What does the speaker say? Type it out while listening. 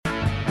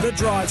The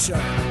Drive Show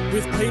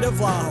with Peter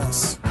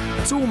Vlahos.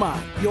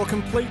 Toolmart, your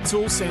complete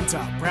tool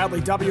centre.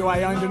 Proudly WA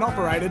owned and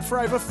operated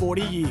for over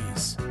 40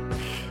 years.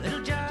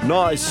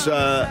 Nice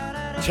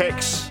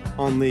text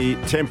on the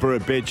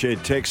Temperate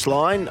Bedshed text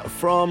line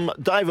from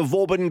Dave of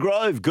Auburn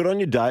Grove. Good on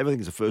you, Dave. I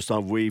think it's the first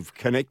time we've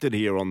connected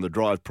here on the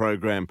Drive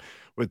program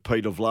with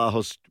Peter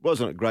Vlahos.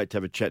 Wasn't it great to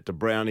have a chat to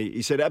Brownie?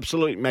 He said,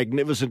 absolutely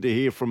magnificent to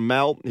hear from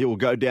Mal. He will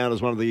go down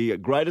as one of the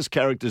greatest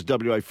characters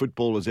WA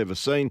football has ever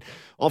seen.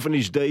 Often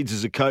his deeds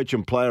as a coach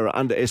and player are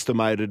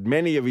underestimated.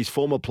 Many of his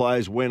former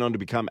players went on to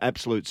become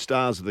absolute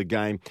stars of the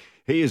game.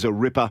 He is a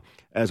ripper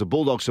as a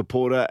Bulldog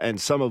supporter, and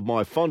some of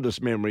my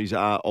fondest memories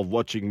are of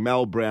watching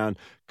Mal Brown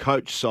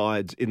coach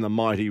sides in the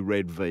mighty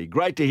Red V.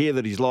 Great to hear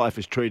that his life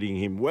is treating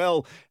him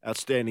well.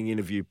 Outstanding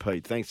interview,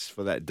 Pete. Thanks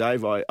for that,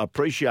 Dave. I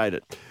appreciate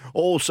it.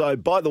 Also,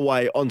 by the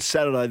way, on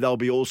Saturday, there'll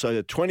be also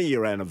a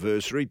 20-year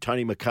anniversary.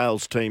 Tony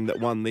McHale's team that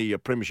won the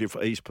premiership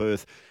for East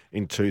Perth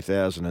in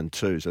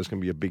 2002. So it's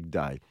going to be a big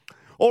day.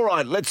 All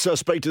right, let's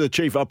speak to the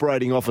Chief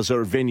Operating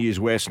Officer of Venues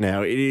West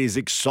now. It is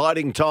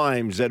exciting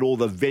times at all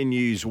the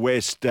Venues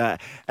West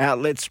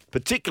outlets,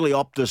 particularly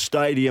Optus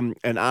Stadium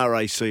and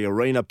RAC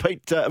Arena.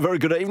 Pete, a very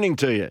good evening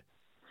to you.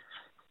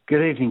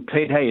 Good evening,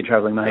 Pete. How are you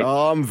travelling, mate?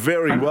 Oh, I'm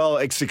very well.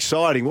 It's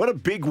exciting. What a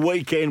big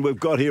weekend we've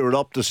got here at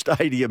Optus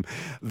Stadium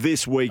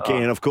this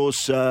weekend. Of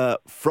course,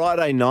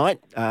 Friday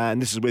night,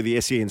 and this is where the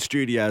SEN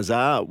studios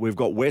are, we've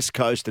got West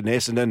Coast and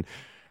Essendon,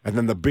 and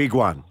then the big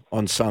one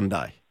on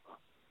Sunday.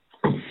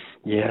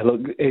 Yeah,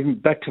 look,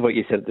 back to what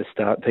you said at the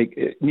start,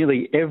 Pete,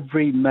 nearly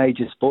every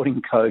major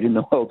sporting code in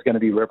the world is going to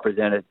be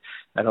represented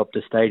at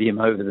Optus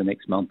Stadium over the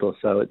next month or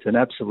so. It's an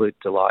absolute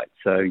delight.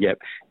 So, yeah,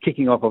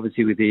 kicking off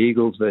obviously with the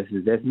Eagles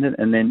versus Essendon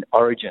and then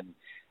Origin.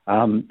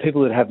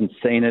 People that haven't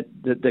seen it,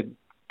 they're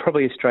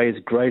probably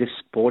Australia's greatest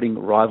sporting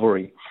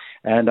rivalry.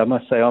 And I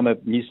must say I'm a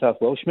New South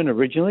Welshman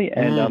originally,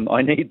 and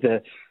I need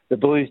the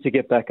Blues to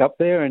get back up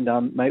there.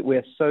 And, mate,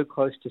 we're so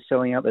close to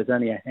selling out. There's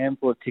only a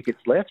handful of tickets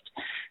left.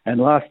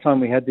 And last time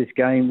we had this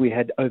game, we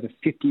had over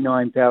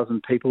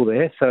 59,000 people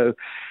there. So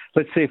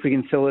let's see if we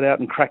can sell it out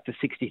and crack to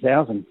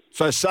 60,000.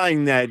 So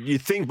saying that, you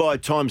think by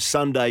the time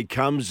Sunday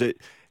comes, it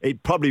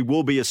probably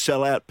will be a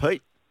sellout,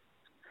 Pete?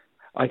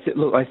 I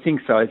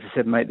think so. As I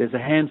said, mate, there's a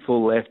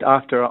handful left.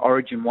 After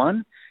Origin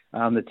won,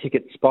 the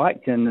ticket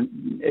spiked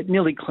and it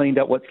nearly cleaned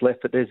up what's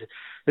left. But there's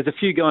a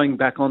few going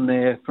back on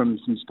there from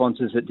some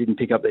sponsors that didn't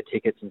pick up their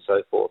tickets and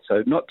so forth.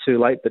 So not too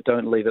late, but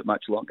don't leave it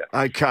much longer.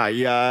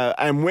 Okay,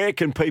 and where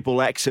can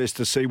people access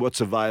to see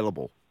what's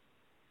available?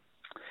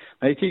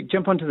 If you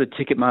jump onto the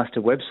Ticketmaster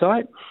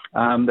website,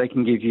 they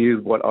can give you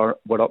what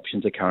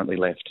options are currently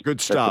left.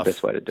 Good stuff. That's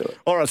the best way to do it.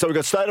 All right, so we've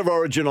got State of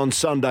Origin on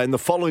Sunday, and the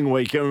following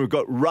weekend we've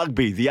got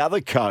rugby, the other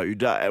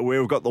code, where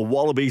we've got the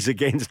Wallabies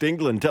against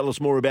England. Tell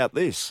us more about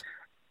this.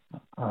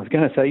 I was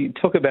going to say, you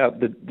talk about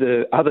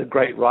the other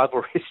great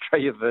rivalry,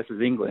 Australia versus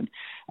England.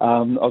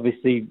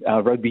 Obviously,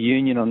 rugby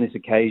union on this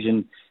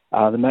occasion.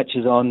 The match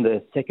is on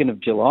the 2nd of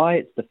July.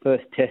 It's the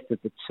first test of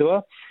the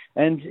tour.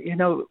 And, you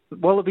know,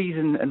 Wallabies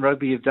and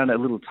rugby have done it a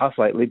little tough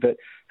lately, but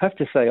I have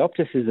to say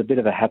Optus is a bit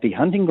of a happy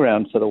hunting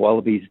ground for the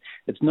Wallabies.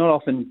 It's not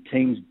often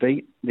teams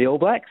beat the All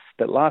Blacks,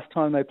 but last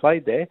time they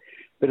played there,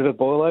 bit of a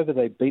boil over,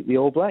 they beat the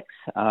All Blacks.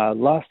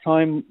 Last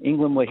time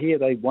England were here,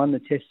 they won the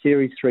Test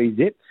Series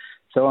 3-0.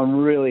 So I'm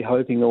really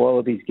hoping the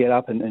Wallabies get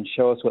up and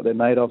show us what they're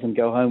made of and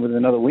go home with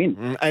another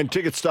win. And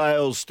ticket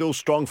sales still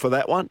strong for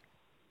that one?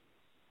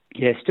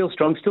 Yeah, still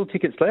strong. Still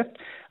tickets left,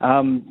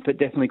 but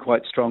definitely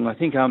quite strong. I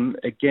think,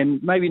 again,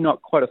 maybe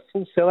not quite a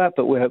full sellout,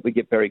 but we hope we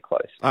get very close.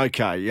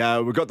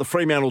 Okay, we've got the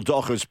Fremantle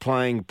Dockers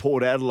playing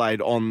Port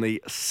Adelaide on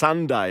the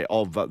Sunday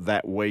of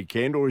that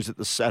weekend, or is it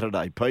the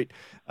Saturday, Pete?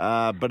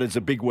 But it's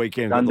a big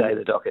weekend. Sunday,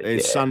 the Dockers.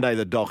 It's Sunday,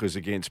 the Dockers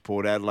against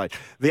Port Adelaide.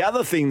 The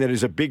other thing that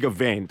is a big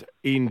event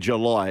in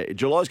July's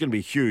going to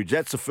be huge.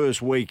 That's the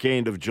first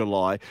weekend of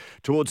July.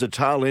 Towards the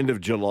tail end of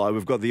July,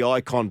 we've got the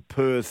Icon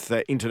Perth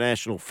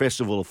International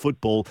Festival of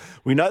Football.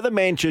 We know the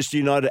Manchester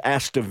United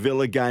Aston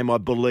Villa game, I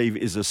believe,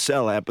 is a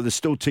sellout, but there's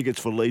still tickets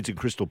for Leeds and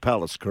Crystal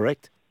Palace,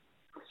 correct?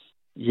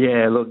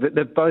 Yeah, look,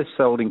 they're both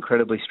sold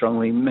incredibly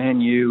strongly.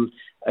 Man U,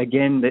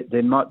 again,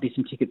 there might be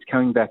some tickets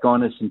coming back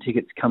on as some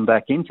tickets come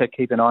back in, so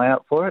keep an eye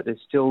out for it. There's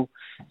still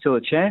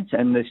a chance,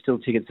 and there's still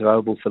tickets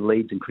available for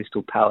Leeds and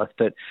Crystal Palace.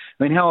 But,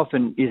 I mean, how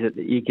often is it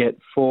that you get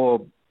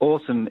four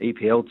awesome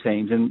EPL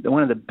teams? And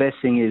one of the best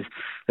things is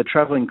the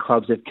travelling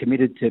clubs have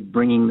committed to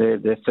bringing their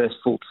first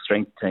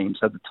full-strength team.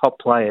 So the top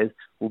players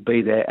will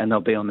be there and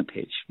they'll be on the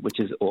pitch, which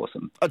is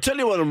awesome. I'll tell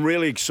you what I'm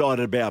really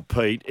excited about,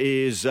 Pete,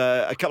 is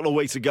a couple of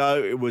weeks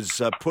ago it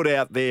was put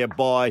out there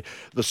by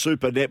the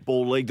Super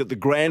Netball League that the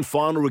grand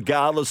final,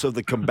 regardless of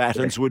the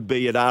combatants, would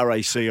be at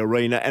RAC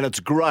Arena, and it's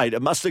great.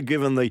 It must have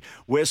given the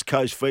West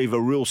Coast Fever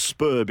a real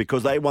spur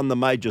because they won the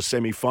major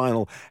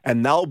semi-final,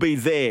 and they'll be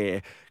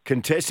there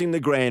contesting the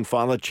grand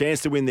final, a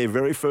chance to win their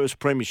very first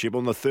premiership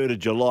on the 3rd of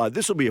July.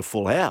 This will be a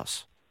full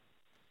house.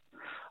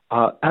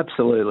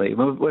 Absolutely.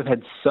 We've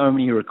had so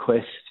many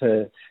requests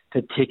for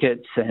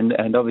tickets,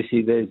 and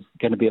obviously there's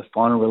going to be a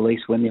final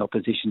release when the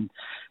opposition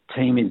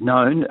team is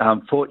known.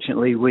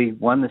 Fortunately, we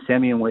won the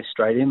semi in West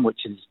Stadium,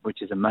 which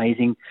is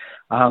amazing.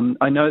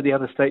 I know the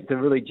other states are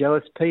really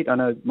jealous, Pete. I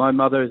know my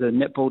mother is a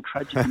netball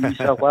tragic in New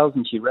South Wales,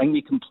 and she rang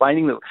me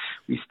complaining that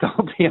we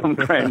stole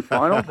the grand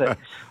final. But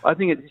I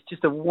think it's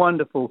just a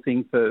wonderful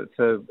thing for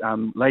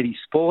ladies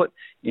sport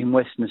in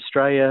Western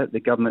Australia. The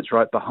government's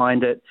right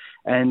behind it.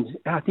 And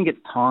I think it's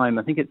time.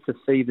 I think it's the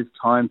Fever's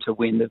time to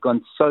win. They've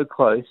gone so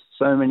close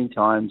so many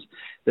times.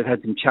 They've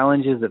had some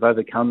challenges. They've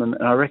overcome them.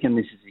 And I reckon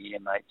this is the year,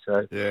 mate.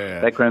 So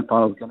that grand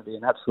final is going to be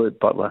an absolute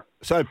bottler.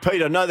 So,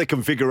 Pete, I know the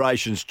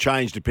configurations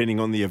change depending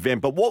on the event,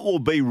 but what will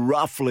be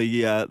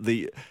roughly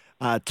the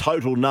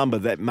total number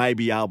that may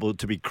be able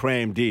to be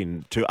crammed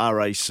in to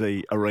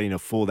RAC Arena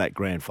for that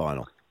grand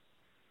final?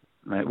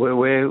 Mate,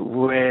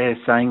 we're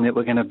saying that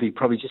we're going to be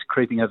probably just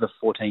creeping over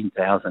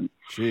 14,000.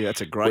 Gee, that's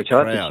a great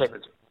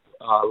crowd.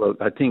 Look,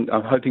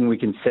 I'm hoping we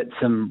can set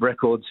some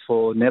records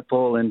for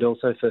netball and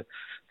also for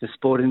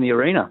sport in the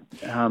arena.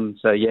 It's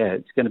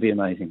going to be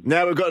amazing.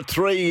 Now, we've got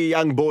three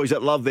young boys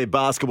that love their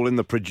basketball in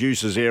the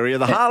producers area.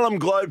 The Harlem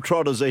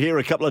Globetrotters are here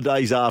a couple of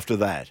days after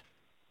that.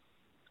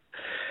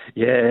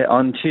 Yeah,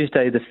 on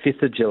Tuesday, the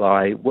 5th of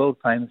July,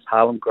 world-famous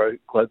Harlem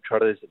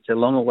Globetrotters. It's a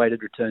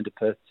long-awaited return to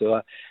Perth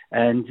tour.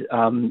 And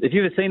have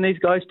you ever seen these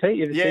guys,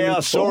 Pete? I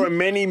saw them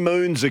many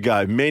moons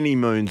ago.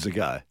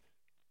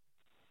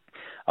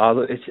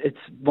 Look, it's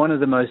one of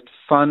the most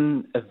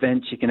fun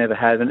events you can ever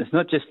have, and it's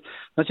not just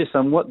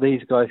fun. What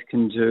these guys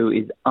can do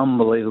is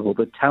unbelievable.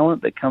 The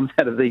talent that comes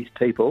out of these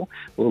people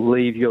will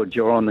leave your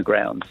jaw on the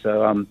ground.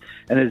 So, and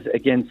it's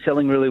again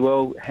selling really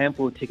well.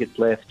 Handful of tickets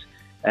left,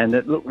 and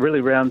it really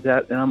rounds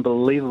out an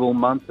unbelievable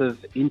month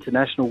of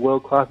international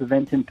world-class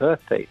events in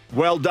Perth, Pete.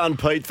 Well done,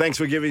 Pete. Thanks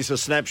for giving us a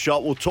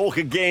snapshot. We'll talk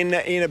again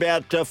in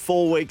about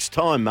 4 weeks'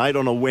 time, mate,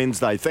 on a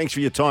Wednesday. Thanks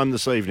for your time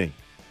this evening.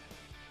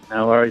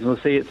 No worries. We'll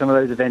see you at some of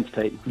those events,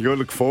 Pete. You'll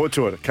look forward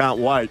to it. I can't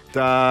wait.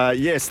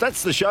 Yes,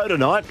 that's the show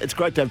tonight. It's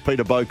great to have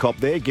Peter Bocop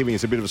there giving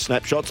us a bit of a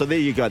snapshot. So there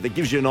you go. That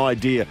gives you an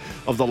idea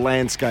of the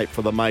landscape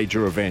for the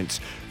major events.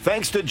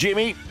 Thanks to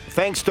Jimmy.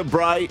 Thanks to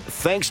Bray.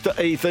 Thanks to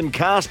Ethan.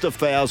 Cast of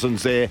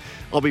thousands there.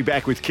 I'll be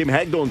back with Kim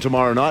Hagdorn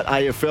tomorrow night.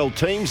 AFL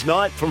Teams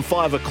Night from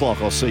 5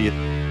 o'clock. I'll see you.